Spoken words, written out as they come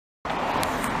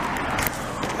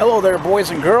Hello there,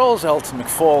 boys and girls. Elton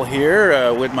McFall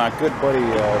here with my good buddy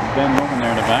Ben Norman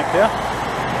there in the back,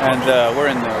 yeah. And we're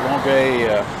in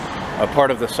Longueuil, a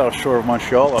part of the south shore of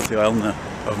Montreal, off the island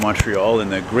of Montreal, in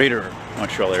the greater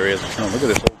Montreal area. So look at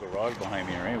this old garage behind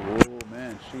me, right? Whoa,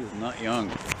 man, she's not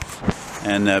young.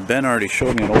 And Ben already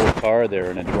showed me an old car there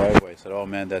in a driveway. I said, oh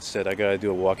man, that's it. I gotta do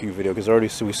a walking video because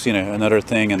already we've seen another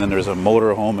thing, and then there's a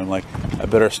motor home, and like I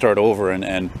better start over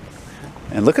and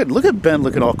look at Ben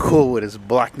looking all cool with his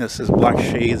blackness, his black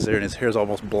shades there, and his hair's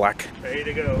almost black. Ready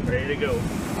to go, ready to go.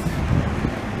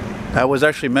 I was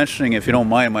actually mentioning, if you don't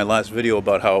mind, my last video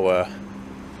about how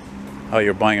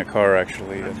you're buying a car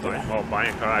actually. Well,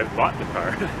 buying a car, I bought the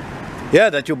car. Yeah,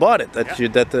 that you bought it. That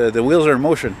the wheels are in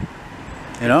motion.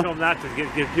 You know? Film that to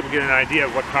give people get an idea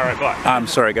of what car I bought. I'm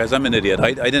sorry, guys. I'm an idiot.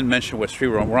 I didn't mention what street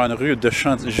we're on. We're on the Rue de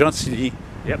Gentilly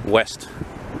West.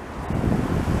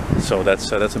 So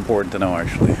that's important to know,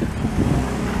 actually.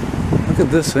 Look at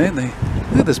this, eh?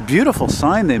 Look at this beautiful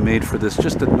sign they made for this,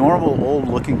 just a normal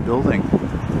old-looking building.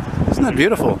 Isn't that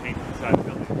beautiful?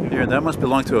 Here, that must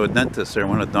belong to a dentist there,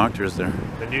 one of the doctors there.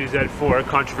 The new Z4,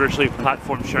 controversially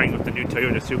platform sharing with the new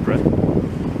Toyota Supra.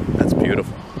 That's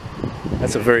beautiful.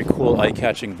 That's a very cool,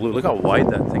 eye-catching blue. Look how wide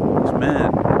that thing looks,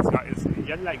 man.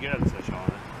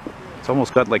 It's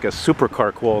almost got like a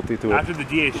supercar quality to it. After the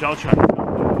DHL truck.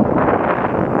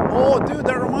 Oh, dude,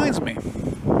 that reminds me.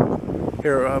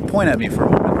 Here, point at me for a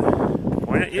moment.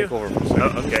 Point at you? Take over for a second.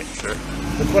 Oh, okay, sure.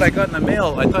 That's what I got in the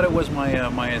mail. I thought it was my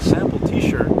my sample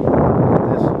T-shirt. Hey,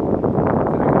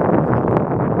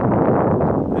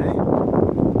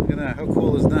 look at that. How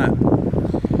cool is that?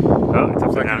 Oh, it's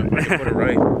upside down. I can put it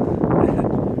right.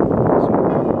 So,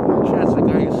 chance the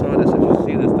guy who saw this, if you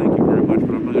see this, thank you very much.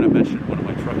 But I'm not going to mention one of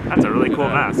my trucks. That's a really cool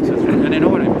mask. And I know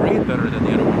what, I breathe better than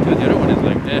the other one too. The other one is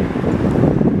like,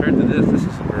 compared to this is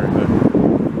very good. You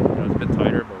know, it's a bit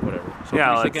tighter, but whatever. So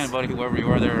yeah, thanks again, buddy, whoever you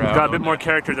are there. It's got a bit more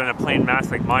character than a plain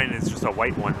mask like mine. It's just a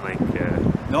white one. Like.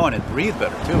 No, and it breathes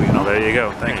better too. You know. Well, there you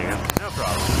go. Thank you. No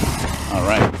problem. All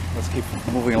right, let's keep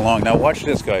moving along. Now watch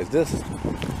this, guys. This,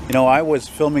 you know, I was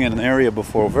filming in an area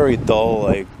before, very dull.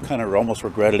 I kind of almost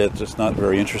regretted it. Just not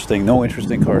very interesting. No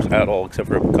interesting cars at all, except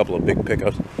for a couple of big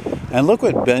pickups. And look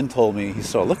what Ben told me he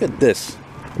saw. Look at this.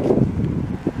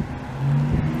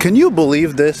 Can you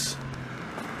believe this?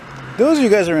 Those of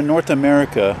you guys are in North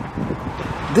America,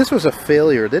 this was a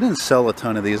failure. They didn't sell a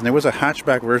ton of these, and there was a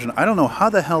hatchback version. I don't know how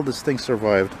the hell this thing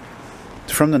survived.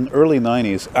 From the early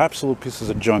 90s, absolute pieces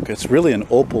of junk. It's really an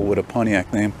Opel with a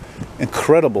Pontiac name.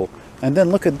 Incredible. And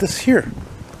then look at this here.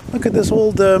 Look at this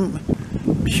old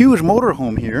huge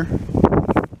motorhome here.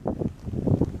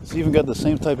 It's even got the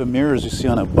same type of mirrors you see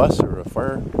on a bus or a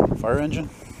fire engine.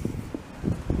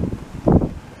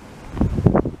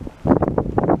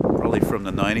 Probably from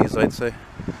the 90s, I'd say.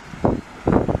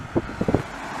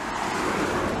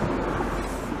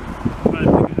 I'm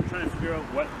trying to figure out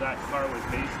what that car was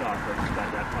based off of,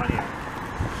 that Pontiac.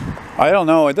 I don't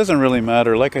know. It doesn't really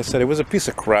matter. Like I said, it was a piece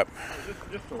of crap.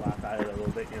 Just to laugh at it a little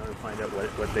bit, you know, to find out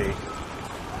what they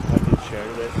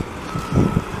shared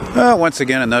with it. Once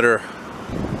again, another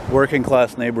working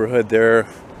class neighborhood there,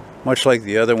 much like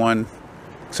the other one,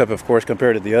 except of course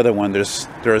compared to the other one, there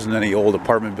isn't any old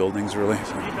apartment buildings really.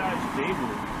 So.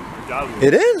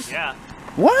 It is? Yeah.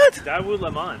 What? Daewoo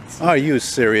Le Mans. Are you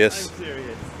serious? I'm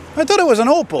serious. I thought it was an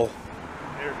Opel.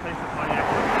 They replaced the Pontiac.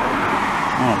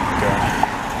 Oh my god.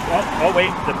 Oh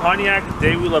wait, the Pontiac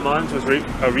Daewoo Le Mans was a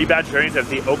rebadged variant of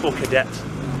the Opel Kadett.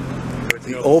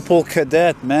 The Opel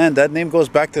Kadett, man, that name goes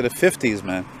back to the 50s,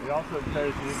 man. We also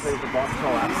replaced the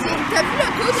Vauxhall Astra.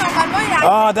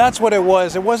 Ah, that's what it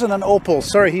was. It wasn't an Opel.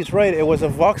 Sorry, he's right. It was a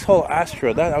Vauxhall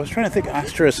Astra. I was trying to think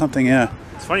Astra is something, yeah.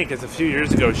 It's funny because a few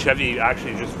years ago, Chevy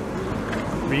actually just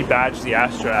rebadged the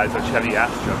Astra as a Chevy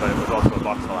Astra, but it was also a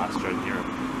Vauxhall Astra in Europe,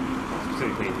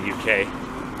 specifically in the UK.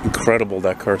 Incredible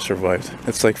that car survived.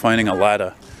 It's like finding a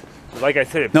Lada. Like I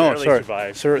said, it barely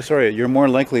survived. Sorry, you're more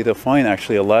likely to find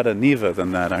actually a Lada Niva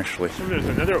than that, actually. So there's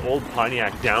another old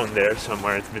Pontiac down there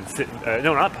somewhere. It's been sitting.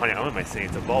 No, not Pontiac. What am I saying?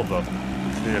 It's a Volvo.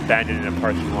 It's been abandoned in a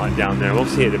parking lot down there. We'll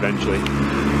see it eventually.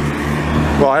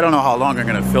 Well, I don't know how long I'm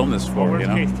going to film this for. Worst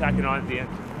case, tacking on at the end.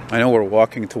 I know we're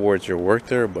walking towards your work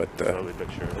there, but slowly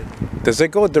but surely. Does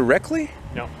it go directly?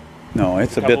 No. No,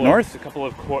 it's a bit north. A couple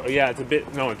of yeah, it's a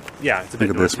bit no, yeah, it's a bit.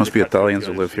 Look at this. Must be Italians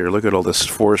who live here. Look at all this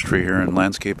forestry here, and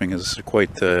landscaping is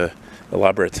quite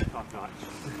elaborate.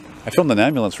 I filmed an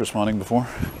ambulance responding before.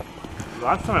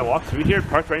 Last time I walked through here,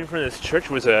 parked right in front of this church,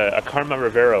 was a Karma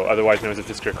Rivero, otherwise known as a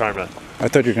Fisker Karma. I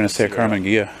thought you were going to say a Carmen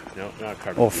Gia. No, not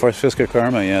Karma. Oh, for Fisker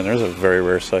Karma, yeah, there's a very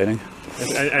rare sighting.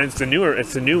 And it's the new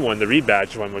one, the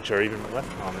rebadged one, which are even less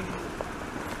common.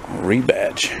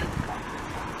 Rebadge.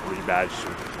 rebadged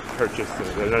and purchased.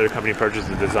 Another company purchased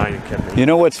the design and kept it. You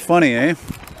know what's funny, eh?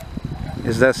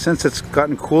 Is that since it's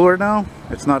gotten cooler now,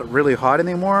 it's not really hot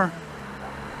anymore.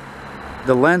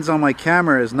 The lens on my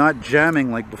camera is not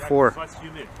jamming like before. It's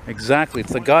humid. Exactly.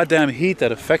 It's the goddamn heat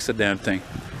that affects the damn thing.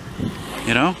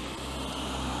 You know?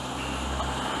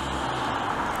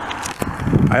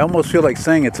 I almost feel like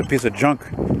saying it's a piece of junk,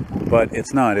 but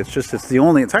it's not. It's just, it's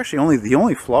actually the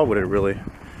only flaw with it, really.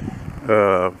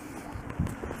 I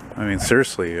mean,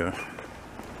 seriously.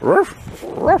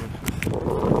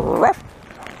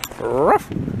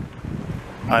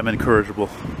 I'm incorrigible.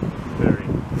 Very.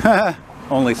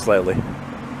 Only slightly.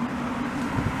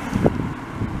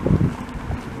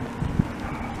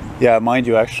 Yeah, mind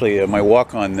you, actually, my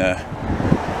walk on de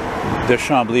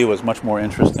Chambly was much more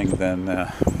interesting than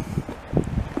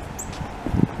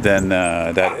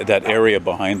that area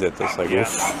behind it. It's like,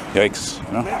 oof, yikes,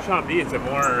 you know. Chambly is a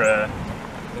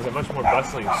much more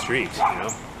bustling street, you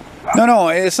know. No,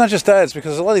 it's not just that. It's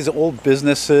because a lot of these old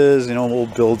businesses, you know,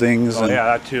 old buildings. Oh, and, yeah,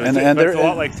 that too. And it's a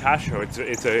lot like Taschereau. It's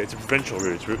a provincial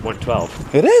route. It's Route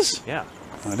 112. It is? Yeah.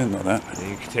 I didn't know that. And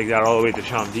you can take that all the way to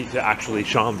Chambly, to actually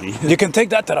Chambly. You can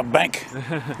take that to the bank.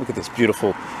 Look at this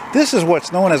beautiful. This is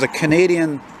what's known as a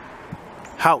Canadian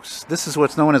house. This is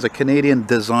what's known as a Canadian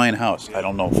design house. I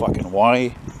don't know fucking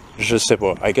why. Je sais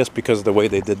pas. I guess because of the way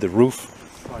they did the roof.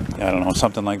 I don't know,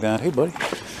 something like that. Hey, buddy.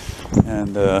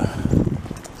 And, well,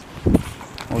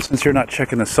 since you're not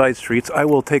checking the side streets, I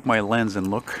will take my lens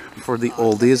and look for the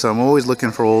oldies. I'm always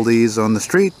looking for oldies on the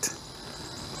street.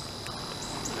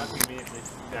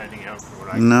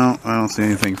 No, I don't see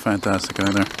anything fantastic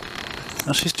either.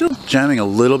 Now, she's still jamming a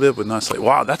little bit, but not slightly.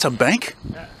 Wow, that's a bank?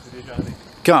 Yeah, c'est déjà allé.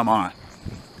 Come on.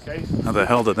 Okay. How the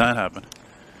hell did that happen?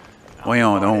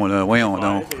 Voyons donc.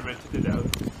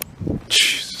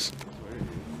 Jesus.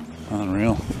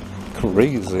 Unreal.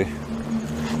 Crazy.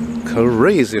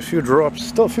 Crazy. A few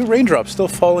raindrops still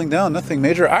falling down. Nothing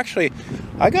major. Actually,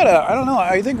 I don't know.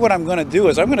 I think what I'm going to do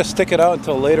is I'm going to stick it out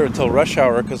until rush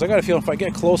hour, because I got a feeling if I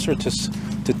get closer to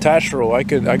Taschereau,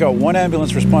 I got one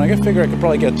ambulance responding. I figure I could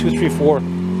probably get 2, 3, 4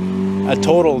 a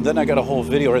total. Then I got a whole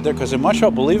video right there, because in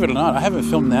Montreal, believe it or not, I haven't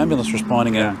filmed the ambulance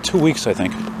responding in 2 weeks, I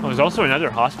think. Well, there's also another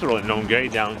hospital in Longueuil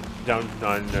down on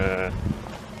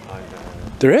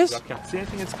there is? Jacques Cartier, I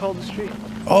think it's called, the street.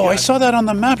 Oh, yeah. I saw that on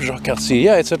the map, Jacques Cartier.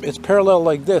 Yeah, it's parallel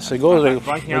like this. It goes I'm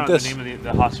like blanking out this. the name of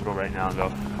the hospital right now,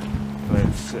 though. But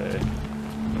it's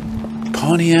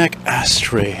Pontiac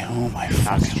Astray. Oh my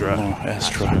Astra. Lord.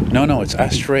 Astra. No, it's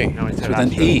Astray. No, it it's said with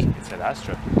Astra. an E. It said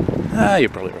Astra. Ah, you're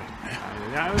probably right.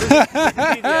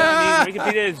 Wikipedia, I mean,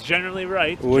 Wikipedia is generally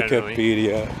right.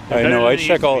 Wikipedia. Generally. I know.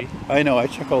 I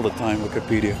check all the time.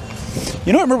 Wikipedia.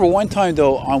 You know, I remember one time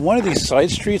though on one of these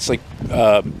side streets, like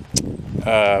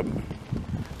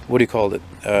what do you call it?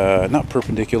 Not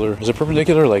perpendicular. Is it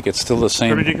perpendicular? Like it's still the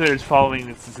same. Perpendicular is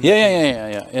following.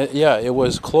 Yeah. It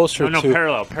was closer to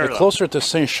parallel. Closer to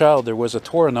Saint Charles. There was a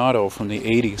Tornado from the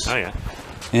 80s. Oh yeah.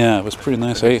 Yeah, it was pretty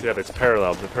nice. Yeah, but it's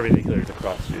parallel. The perpendicular is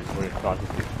across the street.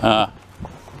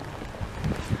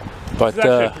 But it's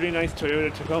actually a pretty nice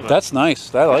Toyota Tacoma. That's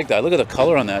nice. I like that. Look at the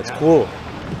color on that. It's cool.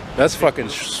 That's fucking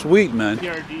sweet, man.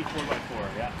 PRD 4x4.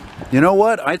 Yeah. You know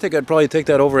what? I think I'd probably take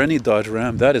that over any Dodge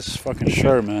Ram. That is fucking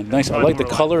sharp, man. Nice. I like the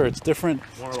color. It's different.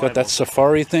 It's got that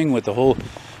safari thing with the whole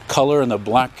color and the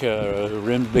black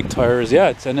rimmed big tires. Yeah,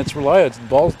 it's reliable. It's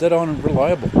balls dead on and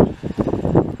reliable.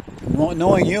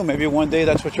 Knowing you, maybe one day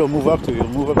that's what you'll move up to. You'll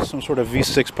move up to some sort of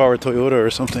V6 power Toyota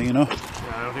or something, you know? Yeah,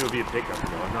 I don't think it would be a pickup,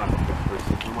 though. I'm not a pickup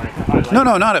person.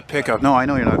 No, not a pickup. No, I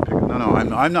know you're not a pickup. No,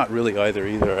 I'm not really either.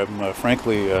 I'm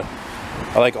frankly, I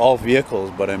like all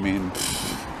vehicles, but I mean,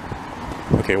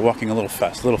 okay, walking a little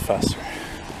faster. I'm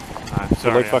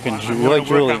sorry.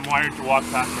 Julie. I'm wired to walk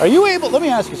faster. Are you able? Let me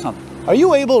ask you something. Are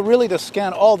you able really to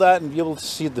scan all that and be able to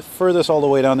see the furthest all the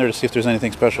way down there to see if there's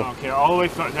anything special? Okay, all the way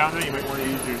down there, you might want to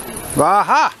use your.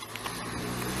 Aha!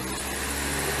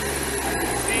 I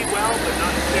can see well, but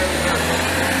not necessarily.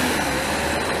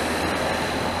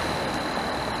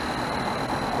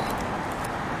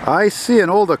 I see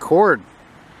an old Accord. Oh,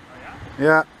 yeah?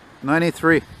 Yeah,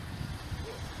 93.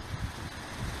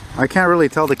 I can't really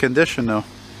tell the condition though.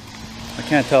 I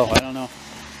can't tell. I don't know.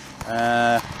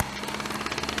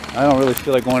 I don't really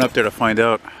feel like going up there to find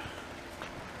out.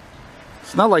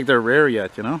 It's not like they're rare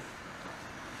yet, you know.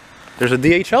 There's a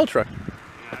DHL truck. Yeah,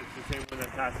 it's the same one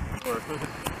that passed before.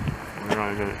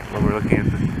 When we're looking at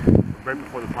right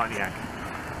before the Pontiac.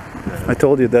 I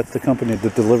told you that's the company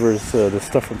that delivers the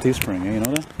stuff from Teespring. You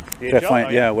know that?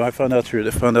 DHL, well, I found out through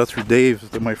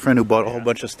Dave, my friend who bought a whole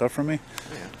bunch of stuff from me.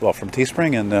 Well, from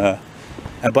Teespring, and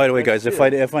by the way, guys, if I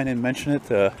didn't mention it,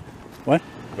 what?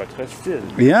 Votre style.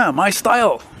 Yeah, my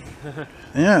style.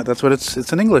 Yeah, that's what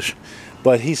it's in English.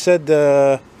 But he said,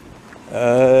 yeah,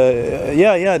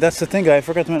 that's the thing. I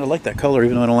forgot to mention I like that color,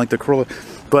 even though I don't like the Corolla.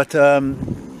 But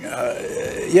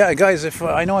yeah, guys, if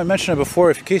I know I mentioned it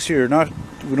before, if in case you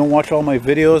don't watch all my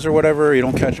videos or whatever, you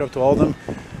don't catch up to all of them.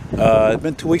 It's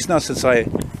been 2 weeks now since I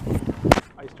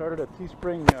started a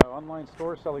Teespring online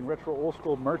store selling retro old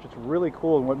school merch. It's really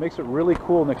cool, and what makes it really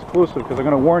cool and exclusive, because I'm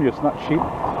going to warn you, it's not cheap,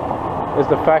 is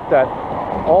the fact that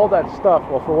all that stuff,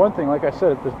 well, for one thing, like I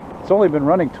said, it's only been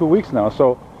running 2 weeks now,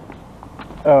 so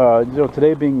you know,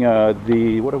 today being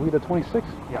what are we, the 26th?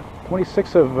 Yeah.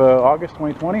 26th of August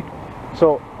 2020.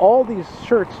 So all these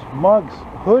shirts, mugs,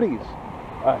 hoodies,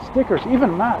 stickers,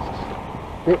 even masks,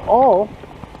 they all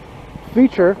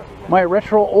feature my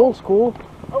retro old school.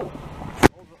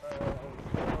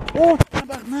 Oh,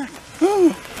 tabarnak.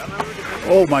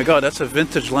 Oh my God, that's a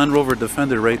vintage Land Rover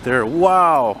Defender right there.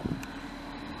 Wow.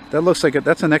 That looks like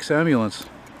that's an ex-ambulance.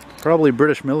 Probably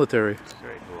British military.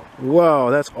 Very cool. Wow,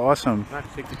 that's awesome. I'm not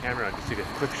to take the camera out, just take a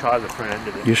quick shot of the front end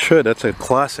of it. You should. That's a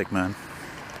classic, man.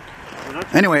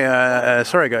 Anyway,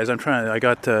 sorry guys, I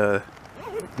got,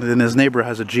 and his neighbor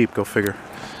has a Jeep, go figure.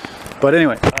 But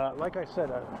anyway, like I said,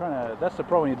 that's the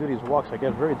problem when you do these walks. I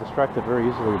get very distracted very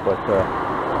easily, but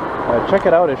check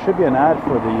it out. It should be an ad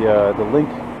for the link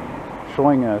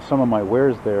showing some of my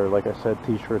wares there. Like I said,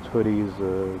 t-shirts, hoodies,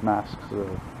 masks,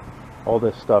 all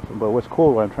this stuff. But what's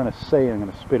cool, what I'm trying to say, and I'm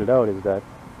going to spit it out, is that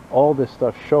all this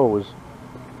stuff shows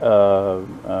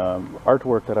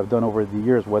artwork that I've done over the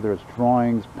years, whether it's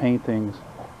drawings, paintings,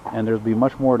 and there'll be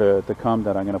much more to come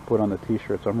that I'm going to put on the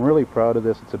t-shirts. I'm really proud of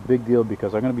this. It's a big deal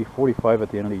because I'm going to be 45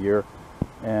 at the end of the year,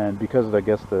 and because of, I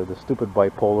guess, the stupid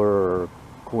bipolar or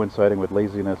coinciding with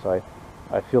laziness, I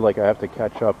feel like I have to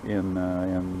catch up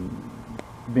in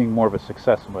being more of a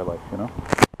success in my life, you know,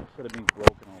 instead of being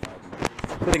broke and all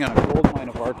that. Sitting on a gold mine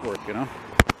of artwork, you know.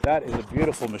 That is a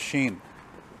beautiful machine.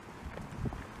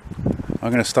 I'm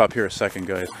going to stop here a second,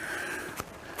 guys.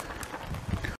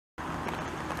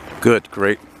 Good,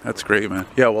 great. That's great, man.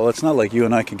 Yeah, well, it's not like you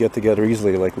and I can get together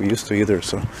easily like we used to either,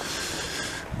 so.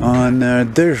 On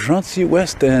de Gentilly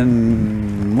West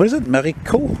and, what is it,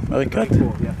 Maricourt?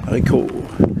 Maricourt, yeah. Maricourt.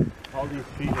 All these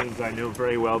street names I know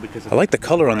very well because I like the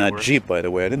color on that Jeep, by the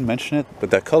way. I didn't mention it,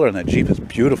 but that color on that Jeep is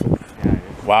beautiful. Yeah, it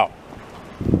is. Wow.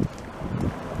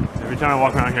 Every time I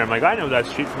walk around here, I'm like, I know that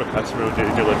street from a customer who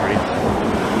did a delivery.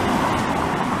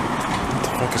 What the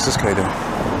fuck is this guy doing?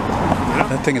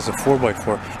 That thing is a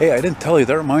 4x4. Hey, I didn't tell you.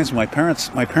 That reminds me. My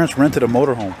parents rented a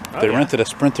motorhome. They rented a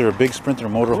Sprinter, a big Sprinter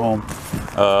motorhome,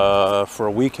 for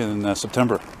a week in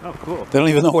September. Oh, cool. They don't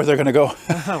even know where they're gonna go.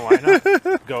 Why not?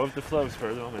 Go with the flows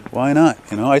for the moment. Why not?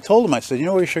 You know, I told them. I said, you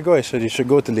know where you should go? I said, you should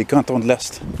go to Les Cantons de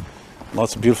l'Est.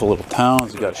 Lots of beautiful little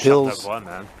towns. You got hills.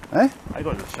 Man. Eh? I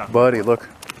go to the shop. Buddy, look.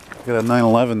 Look at that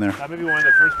 911 there. That may be one of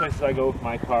the first places I go with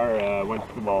my car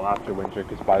after winter,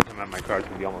 because by the time I have my car, it's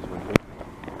going to be almost winter.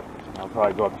 I'll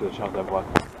probably go up to the Champ de Bois.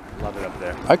 Love it up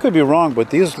there. I could be wrong, but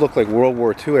these look like World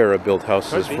War II era built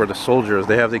houses for the soldiers.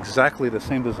 They have exactly the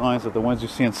same designs as the ones you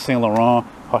see in Saint Laurent,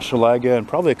 Hochelaga, and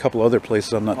probably a couple other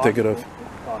places I'm not thinking of.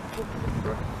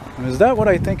 Is that what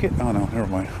I think it? Oh no, never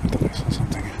mind. I thought I saw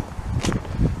something.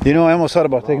 You know, I almost thought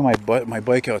about taking my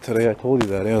bike out today. I told you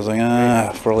that. I was like,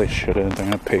 probably shouldn't.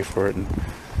 I'm gonna pay for it. And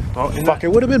fuck,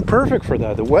 it would have been perfect for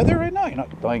that. The weather right now, you're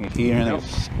not dying of heat or anything.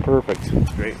 It's perfect.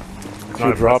 It's great. It's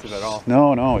not impressive at all.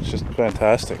 No, it's just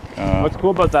fantastic. What's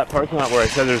cool about that parking lot where I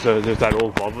said there's that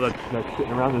old Volvo that's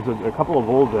sitting around? There's a couple of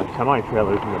old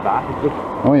semi-trailers in the back.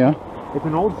 Oh yeah. It's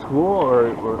an old school,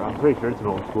 or I'm pretty sure it's an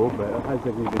old school, but it has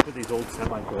these old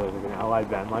semi-trailers, like an Allied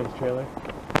Van Lines trailer.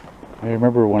 I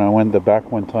remember when I went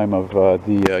back one time of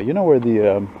you know where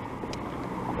you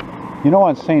know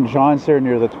on St. John's there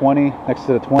near the 20, next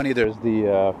to the 20, there's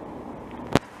the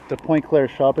Point Claire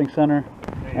Shopping Center,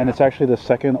 and it's actually the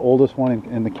second oldest one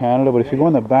in the Canada. But if you go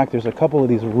in the back, there's a couple of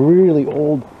these really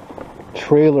old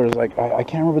trailers. Like I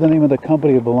can't remember the name of the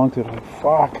company it belonged to. Like,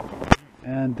 fuck.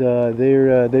 And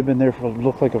they've been there for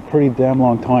look like a pretty damn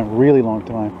long time, really long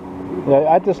time.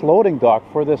 At this loading dock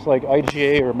for this like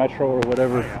IGA or Metro or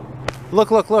whatever.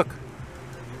 Look.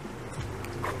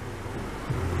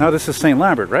 Now this is St.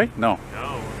 Lambert, right? No.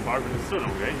 No, Marvin is still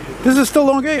Longueuil. This is still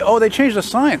Longueuil? Oh, they changed the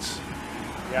signs.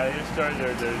 Yeah, they just started,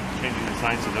 they're changing the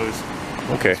signs to those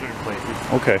certain places.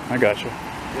 Okay, I got you.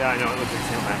 Yeah, I know, it looks like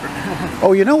St. Lambert.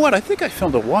 Oh, you know what? I think I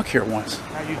filmed a walk here once.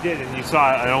 Yeah, you did, and you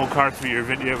saw an old car through your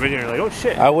video, and you're like, oh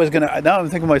shit. I was gonna, now I'm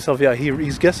thinking to myself, yeah,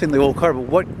 he's guessing the old car, but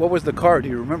what was the car? Do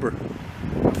you remember?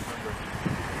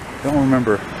 Don't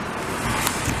remember.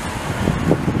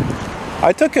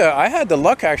 I had the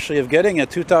luck actually of getting a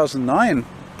 2009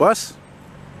 bus.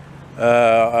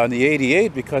 on the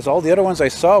 88 because all the other ones I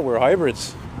saw were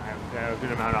hybrids. I have a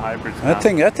good amount of hybrids. That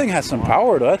thing has some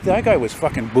power though. That guy was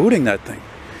fucking booting that thing.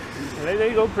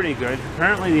 They go pretty good.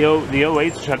 Apparently the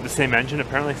 08s, which have the same engine,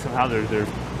 apparently somehow they're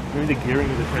maybe the gearing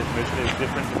of the transmission is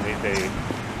different, and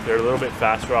they're a little bit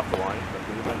faster off the line.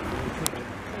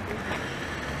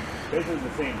 This is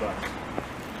the same bus.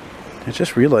 I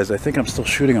just realized I think I'm still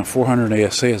shooting on 400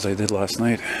 ASA as I did last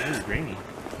night. This is grainy.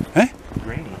 Eh?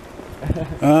 Grainy.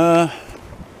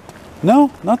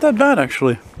 No, not that bad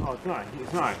actually. Oh, it's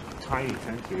not tiny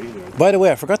sensor either. By the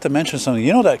way, I forgot to mention something.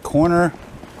 You know that corner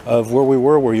of where we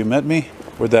were, where you met me,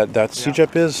 where that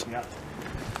CJEP is? Yeah.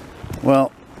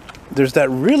 Well, there's that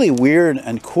really weird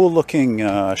and cool looking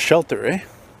shelter, eh?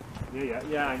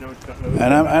 Yeah, I know.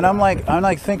 And I'm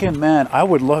like thinking, man, I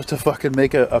would love to fucking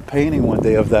make a painting one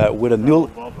day of that with a new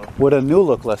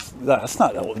look. That's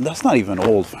not even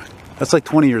old. That's like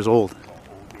 20 years old.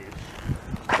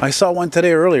 I saw one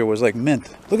today earlier. It was like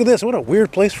mint. Look at this. What a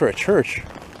weird place for a church.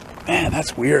 Man,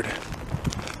 that's weird.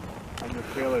 And the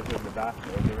trailers in the back.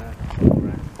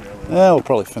 Yeah, we'll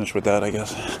probably finish with that, I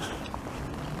guess.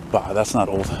 Bah, that's not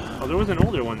old. Oh, there was an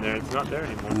older one there. It's not there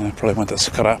anymore. Yeah, probably went to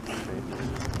scrap.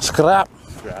 Scrap.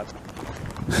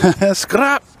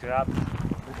 Scrap. Scrap.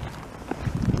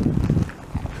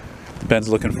 Ben's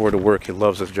looking forward to work. He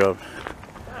loves his job.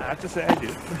 I have to say I do.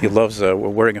 He loves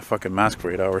wearing a fucking mask for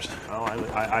 8 hours. Oh,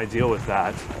 I deal with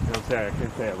that. I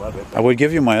can't say I love it. I would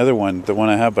give you my other one, the one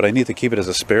I have, but I need to keep it as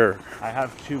a spare. I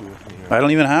have two with me here. I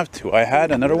don't even have to. I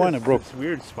had another one. It broke. This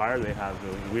weird spire they have,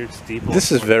 the weird steeple.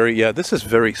 This is very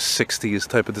 60s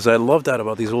type of design. I love that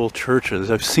about these old churches.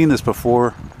 I've seen this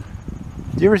before.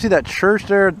 Do you ever see that church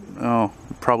there? Oh,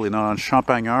 probably not, on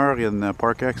Champagnard in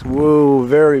Park X. Whoa,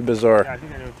 very bizarre. Yeah, I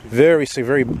think I know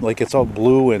very, like it's all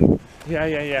blue and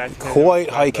yeah. quite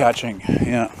high-catching.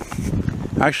 Yeah.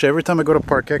 Actually, every time I go to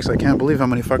Park X, I can't believe how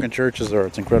many fucking churches there are.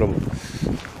 It's incredible.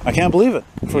 I can't believe it.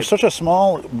 For such a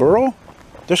small borough,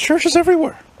 there's churches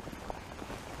everywhere.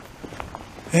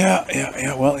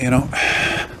 Yeah. Well, you know.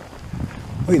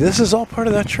 Wait, this is all part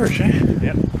of that church, eh?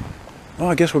 Yep. Well,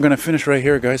 I guess we're gonna finish right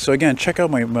here, guys. So again, check out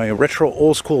my retro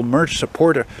old school merch.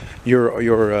 Support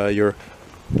your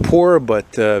poor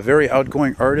but very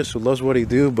outgoing artist who loves what he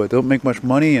do, but don't make much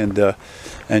money, and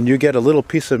you get a little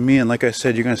piece of me. And like I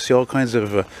said, you're gonna see all kinds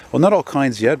of well, not all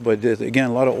kinds yet, but again,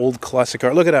 a lot of old classic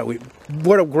art. Look at that.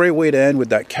 What a great way to end with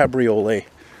that cabriolet.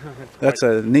 That's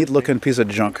a neat looking piece of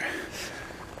junk.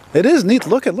 It is neat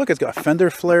looking. Look, it's got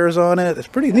fender flares on it. It's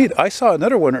pretty neat. I saw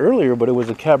another one earlier, but it was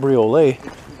a cabriolet. It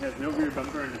has no rear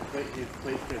bumper and his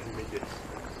plate doesn't make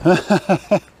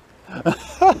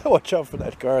it. Watch out for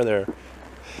that car there.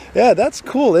 Yeah, that's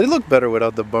cool. They look better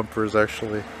without the bumpers,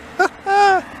 actually.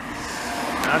 Not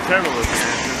terrible looking.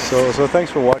 So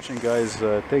thanks for watching, guys.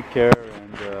 Take care,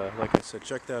 and like I said,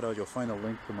 check that out. You'll find a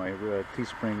link to my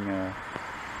Teespring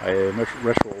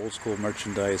retro old school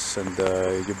merchandise, and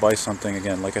you buy something,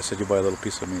 again, like I said, you buy a little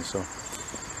piece of me. So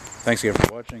thanks again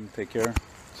for watching. Take care.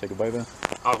 Say goodbye, Ben.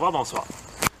 Au revoir, bonsoir.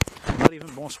 Not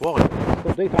even bonsoir.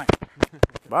 It's daytime.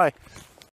 Bye.